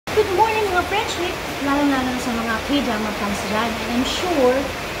good morning mga friendship, lalo-lalo na sa mga K-drama fans dyan. And I'm sure,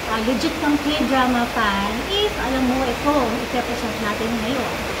 legit kang K-drama fan if alam mo ito, i-represent natin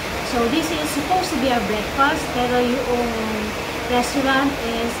ngayon. So this is supposed to be our breakfast, pero yung restaurant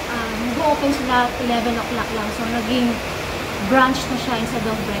is, mag-open sila 11 o'clock lang. So naging brunch na siya instead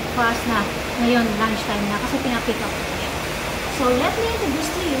of breakfast na ngayon lunchtime na kasi pinapick up ko siya. So let me introduce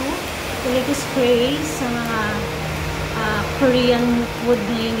to you the latest craze sa mga Korean food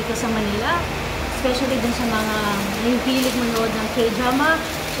ngayon dito sa Manila, especially dun sa mga hilig manood ng K-drama.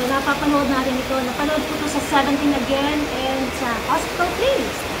 So napapanood natin ito, napanood ko ito sa 17 again and sa Hospital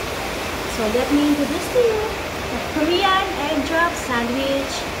Place. So let me introduce to you the Korean egg drop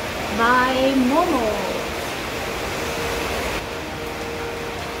sandwich by Momo.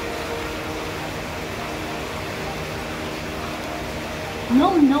 No.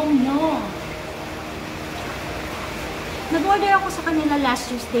 Nag-order ako sa kanila last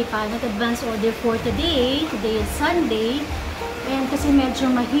Tuesday pa, nag-advance order for today. Today is Sunday. And kasi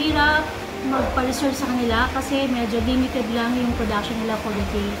medyo mahirap magpa-reserve sa kanila kasi medyo limited lang yung production nila for the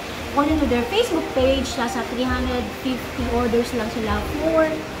day. According to their Facebook page, nasa 350 orders lang sila for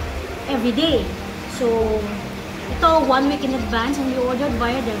every day. So, ito 1 week in advance and you ordered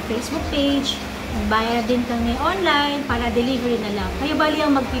via their Facebook page. Bayad din kami online para delivery na lang. Kayo bali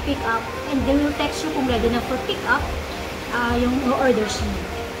ang mag-pick up and they will text you kung ready na for pick up yung orders niyo.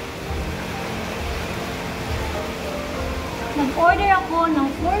 Nag-order ako ng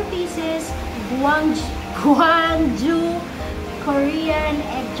 4 pieces Gwangju Korean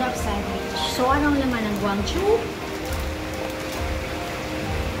egg drop sandwich. So, anong laman ng Gwangju?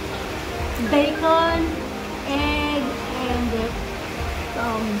 Bacon, egg, and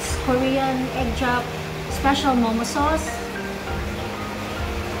Korean egg drop special Momo sauce.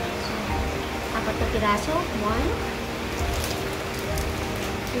 So, 4 na piraso. 1,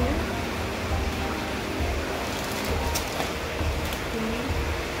 2, 3, 4.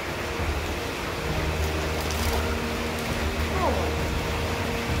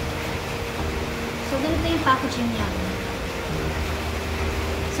 So, ganito yung packaging niya.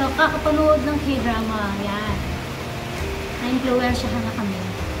 So, kakapanood ng K-drama. Yan. Na-influensyahan na kami.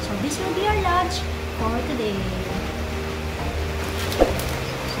 So, this will be our lunch for today.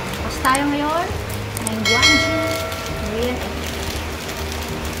 So, tapos tayo ngayon ng Gwangju Korean egg.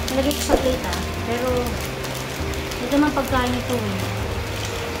 Nalagay ko sa plate pero ito naman pagkain ito eh.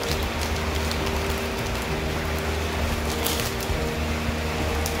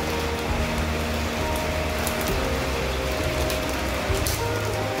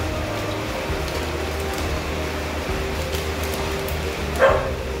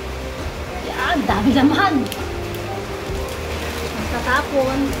 Yan, dami laman. Ang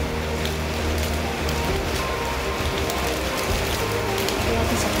tatapon.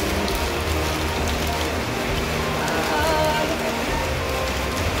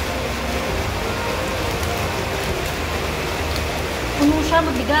 Puno siya,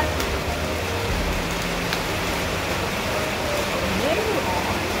 mabigat. There you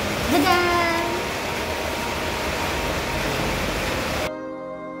are. Dadan!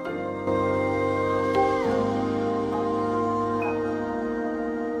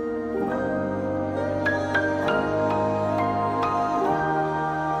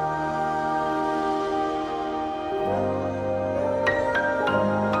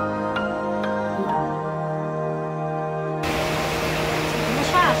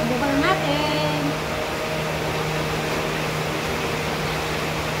 Subukan natin.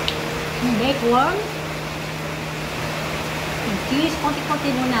 Yung bacon. Yung cheese. Konti-konti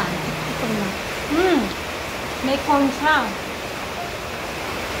muna. Ito na. May corn siya.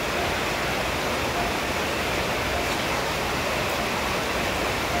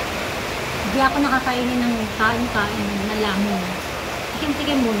 Hindi ako nakakainin ng kain-kain na lamon.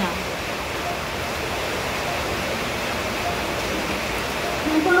 Tikim-tikim muna.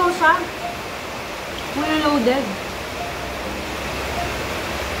 Yung tulo siya. Fully loaded.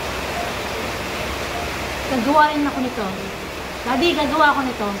 Gagawa rin ako nito. Daddy, gagawa ako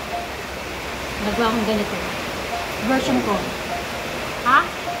nito. Gagawa akong ganito. Version ko. Ha?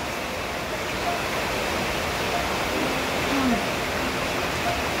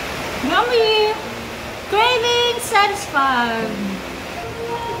 Yummy! Craving satisfied!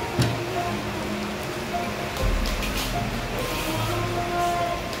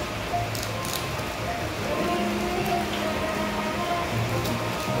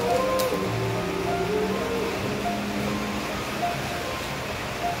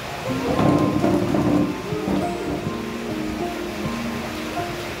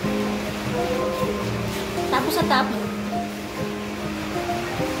 Tapos sa top.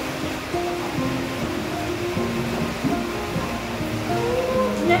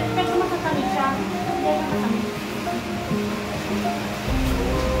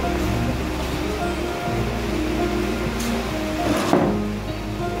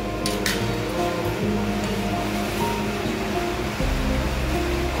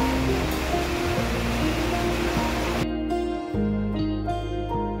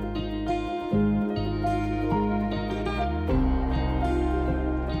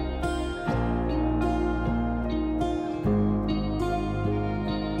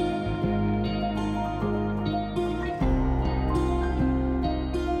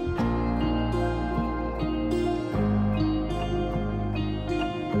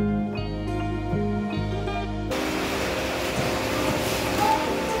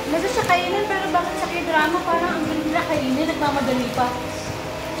 kainin, pero bakit sa k-drama parang ang galing nila kainin, nagmamadali pa.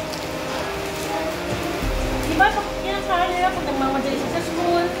 Diba, yan ang kaya nila pag nagmamadali sa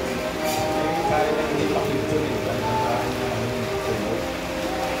school. Kaya na hindi pa kito rin.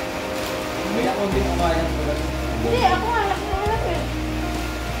 May ako din kumain ko lang. Hindi, ako halak na halak eh.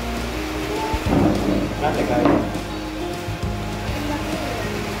 Ate kaya.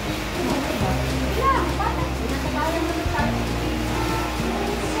 Yeah, bakit? Nasa bayan mo sa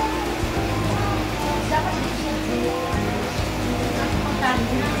dapat i-share. Pagkain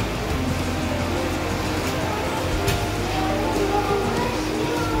na.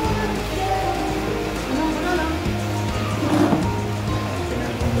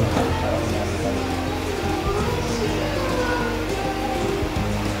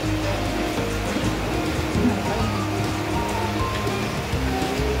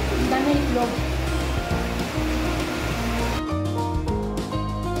 Dami itlog.